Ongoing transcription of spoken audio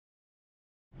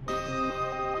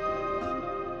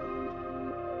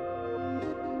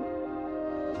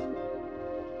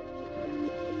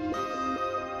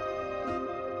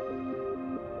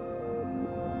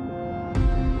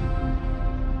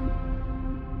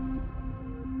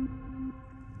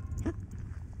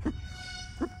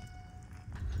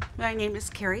My name is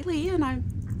Kerrylea and I'm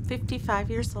 55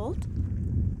 years old.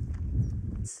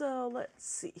 So let's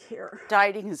see here.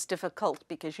 Dieting is difficult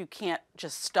because you can't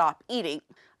just stop eating.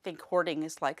 I think hoarding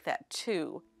is like that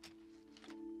too.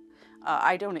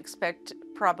 I don't expect,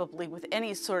 probably with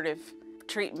any sort of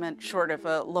treatment short of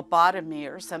a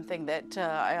lobotomy or something, that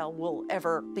I will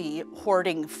ever be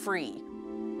hoarding free.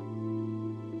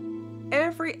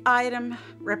 Every item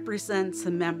represents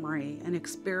a memory, an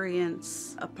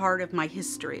experience, a part of my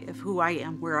history of who I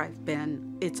am, where I've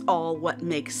been. It's all what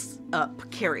makes up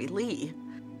Kerrylea.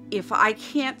 If I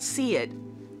can't see it,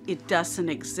 it doesn't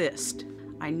exist.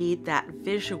 I need that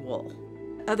visual.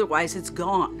 Otherwise, it's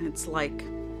gone. It's like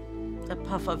a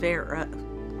puff of air,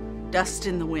 dust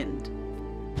in the wind.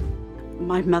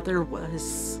 My mother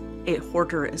was a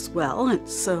hoarder as well, and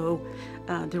so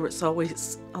there was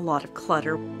always a lot of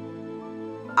clutter.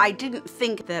 I didn't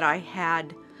think that I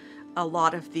had a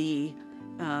lot of the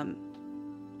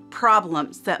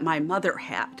problems that my mother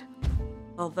had.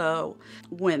 Although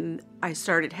when I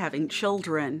started having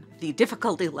children, the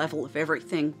difficulty level of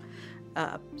everything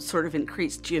sort of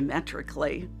increased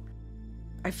geometrically.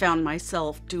 I found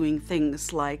myself doing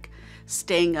things like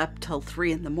staying up till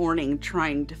 3 in the morning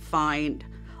trying to find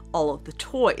all of the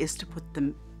toys to put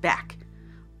them back,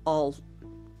 all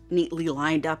neatly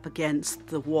lined up against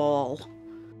the wall.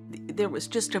 There was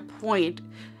just a point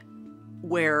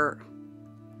where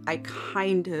I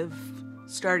kind of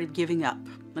started giving up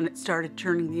and it started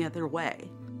turning the other way.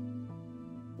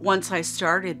 Once I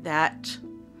started that,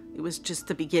 it was just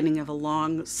the beginning of a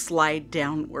long slide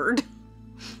downward.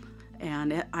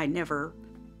 And I never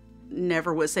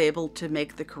was able to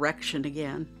make the correction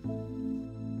again.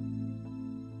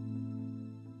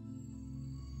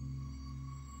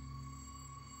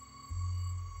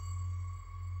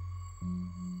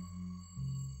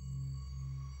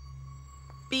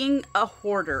 Being a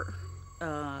hoarder,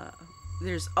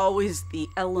 there's always the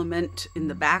element in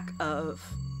the back of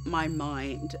my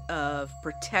mind of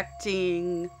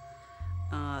protecting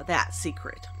that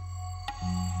secret.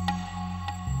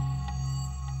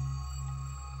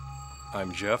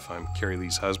 I'm Jeff. I'm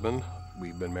Kerrylea's husband.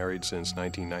 We've been married since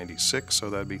 1996, so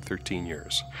that'd be 13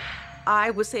 years.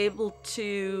 I was able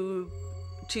to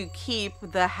keep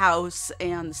the house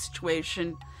and the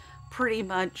situation pretty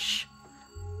much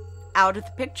out of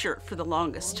the picture for the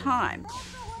longest time.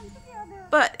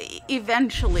 But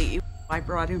eventually, I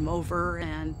brought him over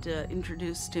and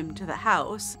introduced him to the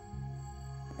house.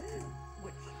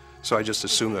 So I just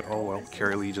assumed that, oh, well,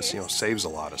 Kerrylea just, saves a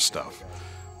lot of stuff.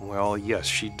 Well, yes,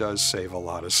 she does save a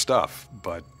lot of stuff,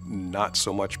 but not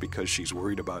so much because she's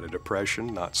worried about a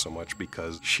depression, not so much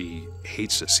because she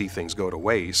hates to see things go to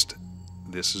waste.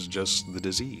 This is just the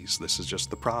disease. This is just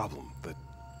the problem, that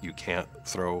you can't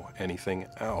throw anything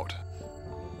out.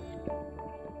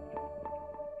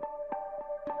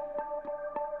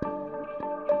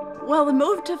 Well, the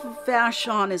move to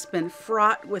Vashon has been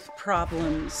fraught with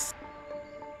problems.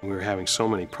 We were having so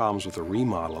many problems with the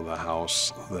remodel of the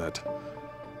house that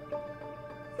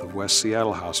the West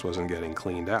Seattle house wasn't getting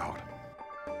cleaned out.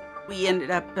 We ended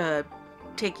up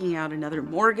taking out another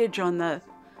mortgage on the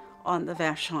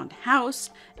Vashon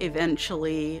house.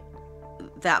 Eventually,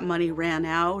 that money ran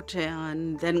out,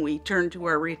 and then we turned to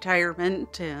our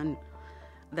retirement, and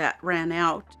that ran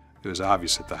out. It was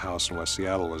obvious that the house in West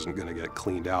Seattle wasn't going to get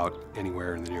cleaned out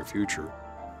anywhere in the near future.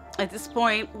 At this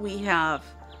point, we have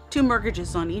 2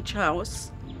 mortgages on each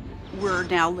house. We're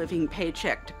now living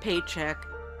paycheck to paycheck,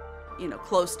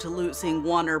 close to losing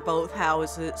one or both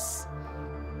houses.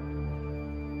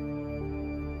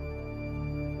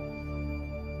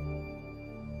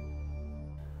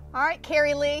 All right,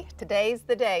 Kerrylea, today's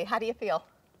the day. How do you feel?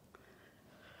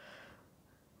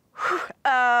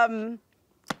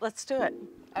 Let's do it.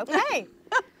 Okay.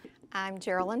 I'm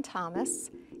Geraldine Thomas,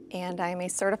 and I'm a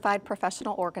certified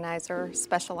professional organizer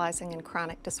specializing in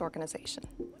chronic disorganization.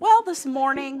 Well, this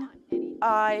morning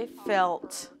I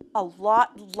felt a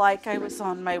lot like I was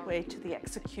on my way to the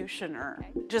executioner,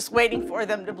 just waiting for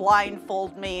them to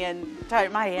blindfold me and tie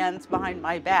my hands behind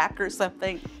my back or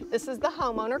something. This is the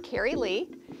homeowner, Kerrylea,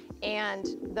 and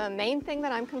the main thing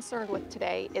that I'm concerned with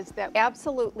today is that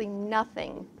absolutely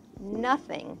nothing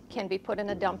can be put in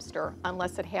a dumpster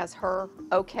unless it has her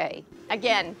okay.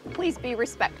 Again, please be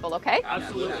respectful, okay?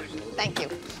 Absolutely. Thank you.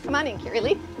 Come on in,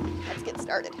 Kerrylea. Let's get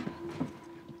started.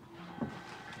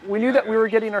 We knew that we were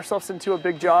getting ourselves into a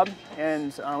big job,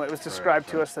 and it was described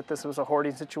to us that this was a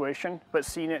hoarding situation, but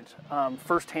seeing it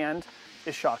firsthand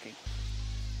is shocking.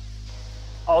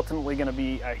 Ultimately going to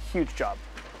be a huge job.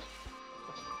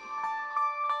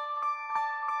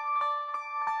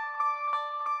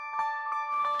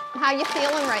 How you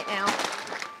feeling right now?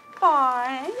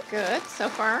 fine. Good. So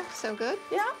far, so good?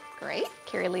 Yeah. Great.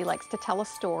 Kerrylea likes to tell a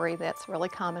story that's really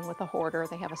common with a hoarder.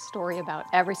 They have a story about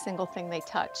every single thing they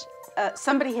touch.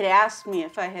 Somebody had asked me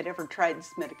if I had ever tried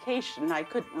this medication. I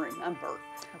couldn't remember.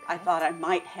 Okay. I thought I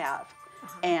might have.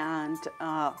 And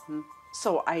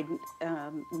so I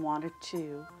wanted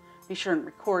to be sure and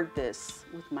record this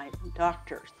with my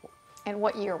doctor. And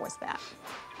what year was that?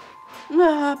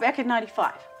 Back in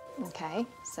 '95. Okay,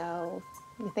 so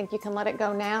you think you can let it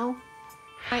go now?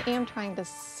 I am trying to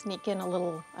sneak in a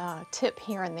little tip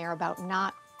here and there about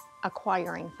not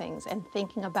acquiring things and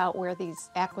thinking about where these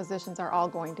acquisitions are all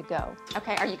going to go.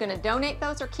 Okay, are you going to donate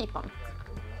those or keep them?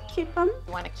 Keep them.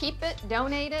 You want to keep it,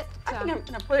 donate it? I think I'm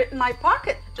going to put it in my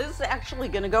pocket. This is actually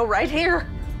going to go right here.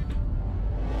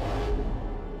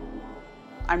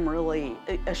 I'm really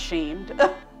ashamed,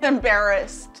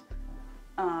 embarrassed.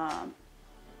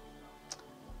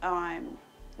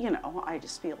 I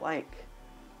just feel like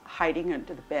hiding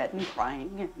under the bed and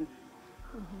crying and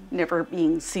never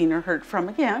being seen or heard from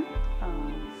again.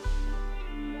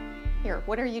 Here,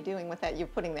 what are you doing with that? You're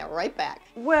putting that right back.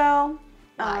 Well,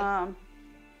 Why?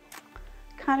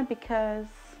 kind of because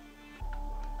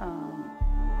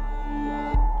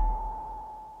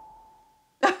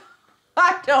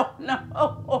I don't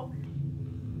know.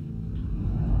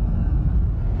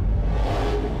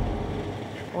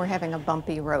 We're having a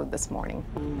bumpy road this morning.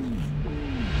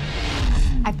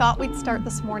 I thought we'd start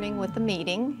this morning with the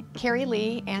meeting.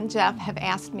 Kerrylea and Jeff have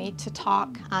asked me to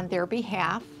talk on their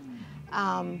behalf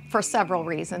for several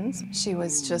reasons. She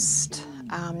was just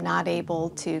not able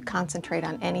to concentrate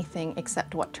on anything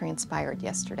except what transpired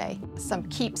yesterday. Some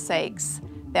keepsakes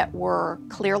that were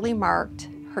clearly marked,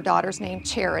 her daughter's name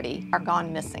Charity, are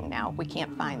gone missing now. We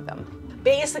can't find them.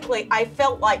 Basically, I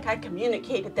felt like I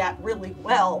communicated that really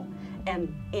well,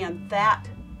 and that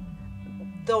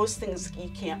those things you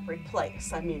can't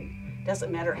replace. I mean, it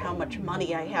doesn't matter how much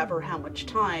money I have or how much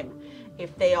time,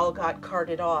 if they all got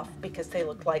carted off because they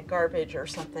look like garbage or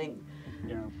something.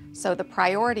 Yeah. So the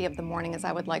priority of the morning is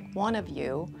I would like one of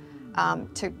you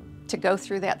to go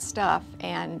through that stuff,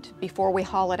 and before we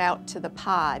haul it out to the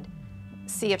pod,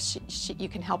 see if you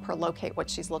can help her locate what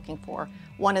she's looking for.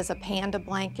 One is a panda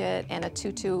blanket and a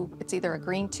tutu. It's either a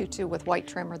green tutu with white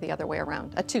trim or the other way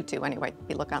around. A tutu anyway,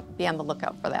 be on the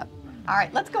lookout for that. All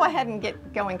right, let's go ahead and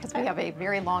get going because we have a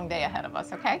very long day ahead of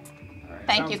us, okay? Right.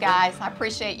 Thank you guys. I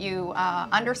appreciate you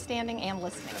understanding and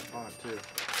listening.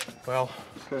 Well,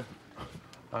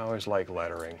 I always like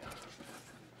lettering.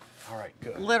 All right,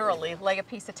 good. Literally lay a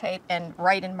piece of tape and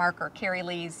write in marker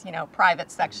Kerrylea's,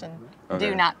 private section,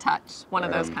 do not touch, one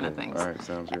of those kind of things. All right,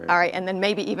 sounds great. All right, and then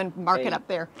maybe even mark it up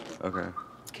there. Okay.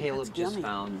 Caleb just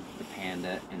found the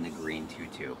panda and the green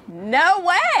tutu. No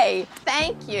way!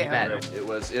 Thank you. It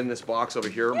was in this box over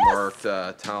here, marked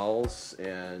towels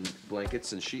and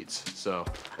blankets and sheets. So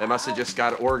it must have just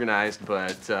got organized,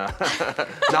 but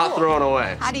not thrown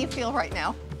away. How do you feel right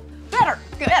now? Better,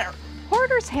 Good. better.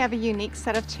 Hoarders have a unique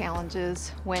set of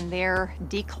challenges when they're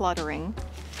decluttering.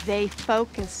 They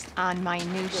focus on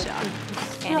minutia.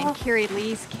 And in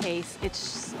Kerrylea's case,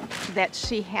 it's that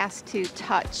she has to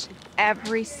touch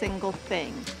every single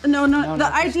thing. No,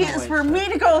 the idea is for me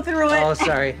to go through it. Oh,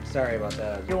 sorry about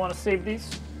that. You want to save these?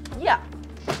 Yeah,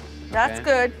 that's Okay.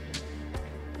 good.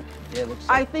 Yeah, it looks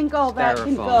I like think all that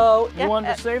can styrofoam. go. You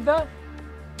wanted to save that?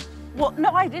 Well, no,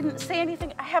 I didn't say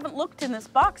anything. I haven't looked in this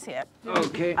box yet.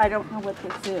 Okay. I don't know what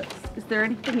this is. Is there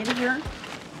anything in here?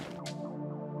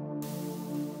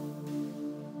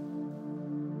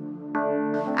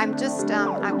 I'm just,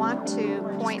 I want to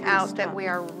point out that we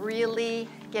are really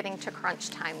getting to crunch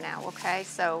time now, okay?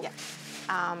 So,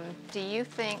 do you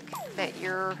think that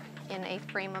you're in a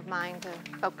frame of mind to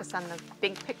focus on the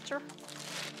big picture?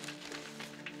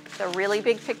 The really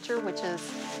big picture, which is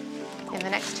in the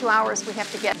next 2 hours we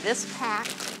have to get this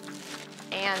packed,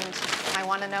 and I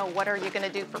want to know what are you going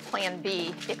to do for plan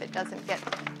B if it doesn't get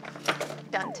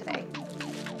done today.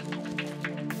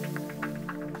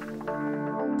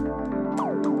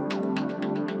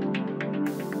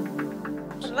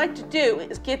 What I'd like to do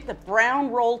is get the brown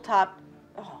roll top.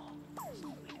 Oh,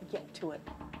 get to it.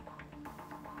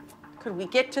 Could we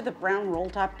get to the brown roll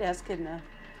top desk in the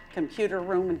computer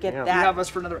room and get You that? have us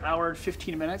for another hour and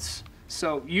 15 minutes.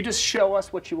 So you just show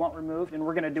us what you want removed, and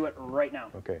we're going to do it right now.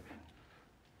 Okay,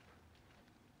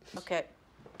 Okay.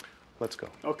 let's go.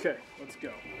 Okay, let's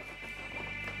go.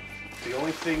 The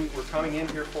only thing we're coming in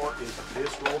here for is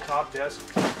this roll top desk,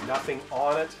 nothing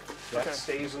on it. That Okay.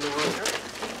 stays in the room.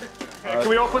 Can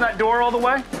we open that door all the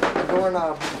way?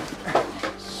 Doorknob.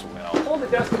 Swell. Pull the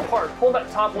desk apart. Pull that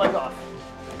top leg off.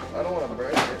 I don't want to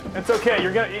break it. It's okay.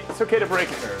 It's okay to break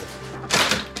it.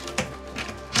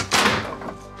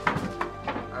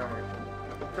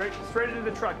 Straight into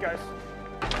the truck, guys.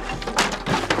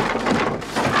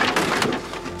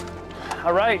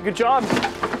 All right, good job.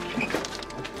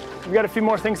 We got a few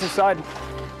more things inside.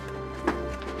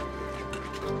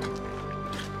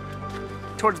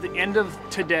 Towards the end of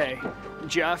today,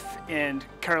 Jeff and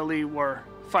Kerrylea were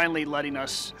finally letting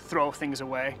us throw things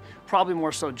away. Probably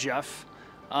more so Jeff.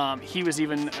 He was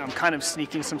even kind of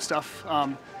sneaking some stuff,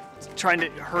 trying to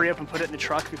hurry up and put it in the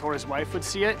truck before his wife would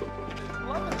see it.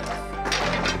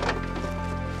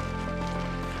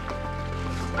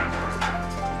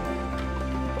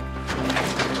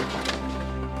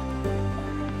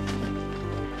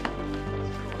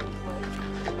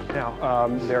 Now,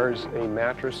 there's a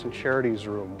mattress in Charity's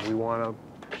room. We want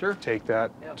to take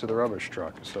that to the rubbish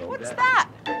truck. So What's that?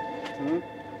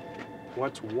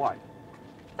 What's what?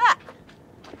 That.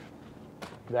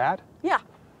 That? Yeah.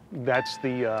 That's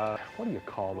the, what do you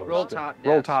call those? Roll top desk.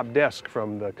 Roll top desk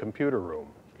from the computer room.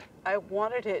 I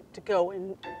wanted it to go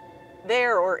in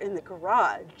there or in the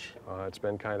garage. It's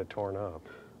been kind of torn up.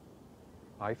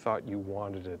 I thought you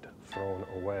wanted it thrown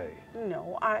away.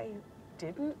 No, I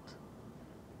didn't.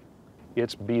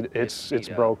 It's It's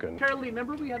broken. Kerrylea,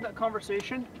 remember we had that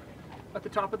conversation at the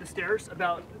top of the stairs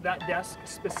about that desk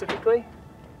specifically?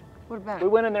 What about We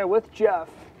went in there with Jeff,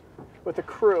 with the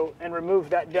crew, and removed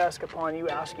that desk upon you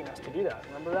asking us to do that.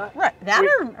 Remember that? Right, that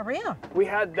We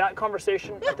had that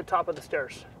conversation at the top of the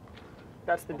stairs.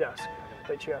 That's the desk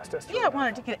that you asked us to Yeah, I remove.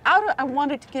 wanted to get it out. I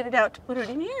wanted to get it out to put it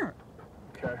in here,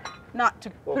 Okay. not to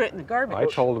put it in the garbage. I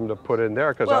told him to put it in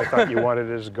there because I thought you wanted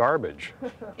it as garbage.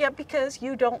 Yeah, because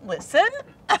you don't listen.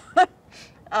 Okay,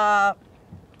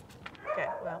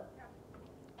 well,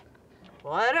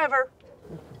 whatever.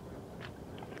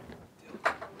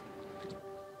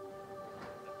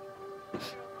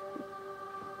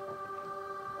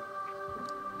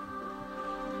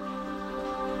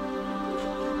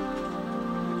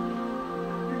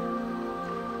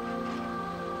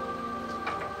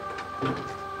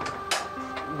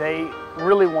 They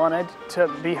really wanted to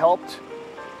be helped,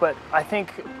 but I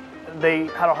think they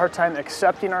had a hard time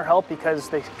accepting our help because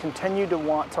they continued to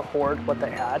want to hoard what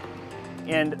they had.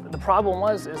 And the problem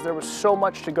was, there was so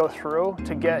much to go through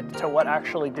to get to what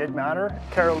actually did matter.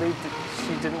 Kerrylea,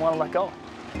 she didn't want to let go.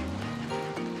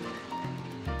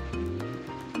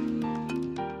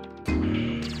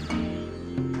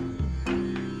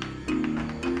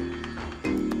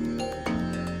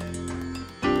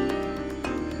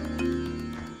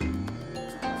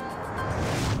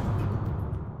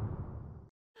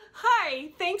 Hi,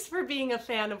 thanks for being a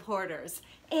fan of Hoarders.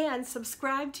 And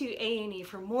subscribe to A&E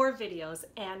for more videos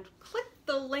and click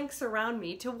the links around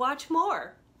me to watch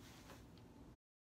more.